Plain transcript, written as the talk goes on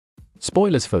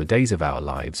Spoilers for Days of Our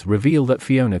Lives reveal that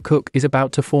Fiona Cook is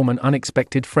about to form an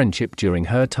unexpected friendship during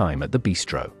her time at the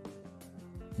bistro.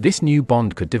 This new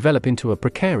bond could develop into a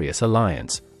precarious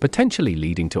alliance, potentially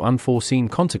leading to unforeseen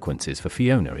consequences for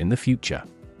Fiona in the future.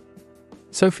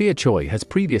 Sophia Choi has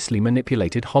previously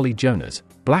manipulated Holly Jonas,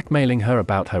 blackmailing her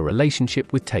about her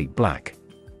relationship with Tate Black.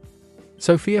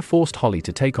 Sophia forced Holly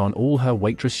to take on all her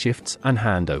waitress shifts and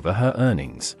hand over her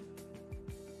earnings.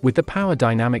 With the power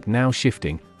dynamic now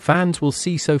shifting, fans will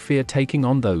see Sophia taking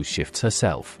on those shifts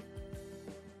herself.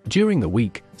 During the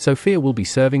week, Sophia will be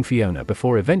serving Fiona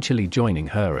before eventually joining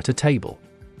her at a table.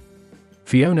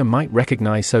 Fiona might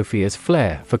recognize Sophia's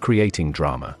flair for creating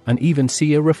drama and even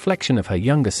see a reflection of her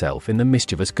younger self in the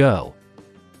mischievous girl.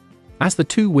 As the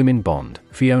two women bond,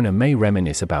 Fiona may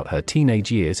reminisce about her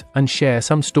teenage years and share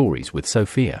some stories with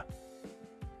Sophia.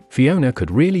 Fiona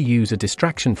could really use a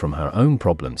distraction from her own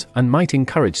problems and might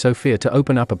encourage Sophia to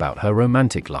open up about her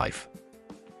romantic life.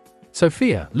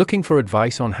 Sophia, looking for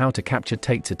advice on how to capture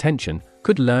Tate's attention,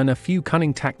 could learn a few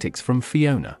cunning tactics from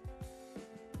Fiona.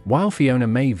 While Fiona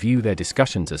may view their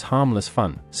discussions as harmless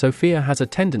fun, Sophia has a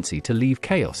tendency to leave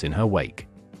chaos in her wake.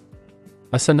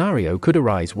 A scenario could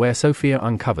arise where Sophia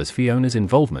uncovers Fiona's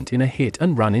involvement in a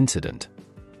hit-and-run incident.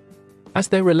 As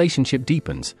their relationship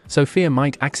deepens, Sophia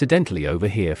might accidentally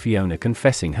overhear Fiona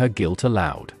confessing her guilt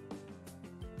aloud.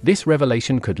 This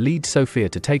revelation could lead Sophia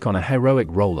to take on a heroic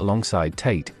role alongside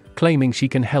Tate, claiming she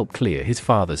can help clear his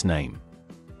father's name.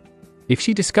 If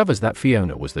she discovers that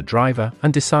Fiona was the driver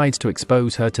and decides to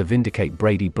expose her to vindicate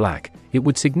Brady Black, it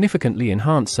would significantly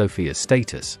enhance Sophia's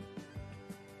status.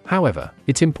 However,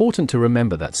 it's important to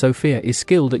remember that Sophia is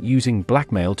skilled at using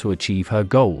blackmail to achieve her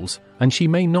goals, and she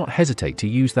may not hesitate to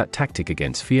use that tactic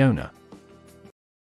against Fiona.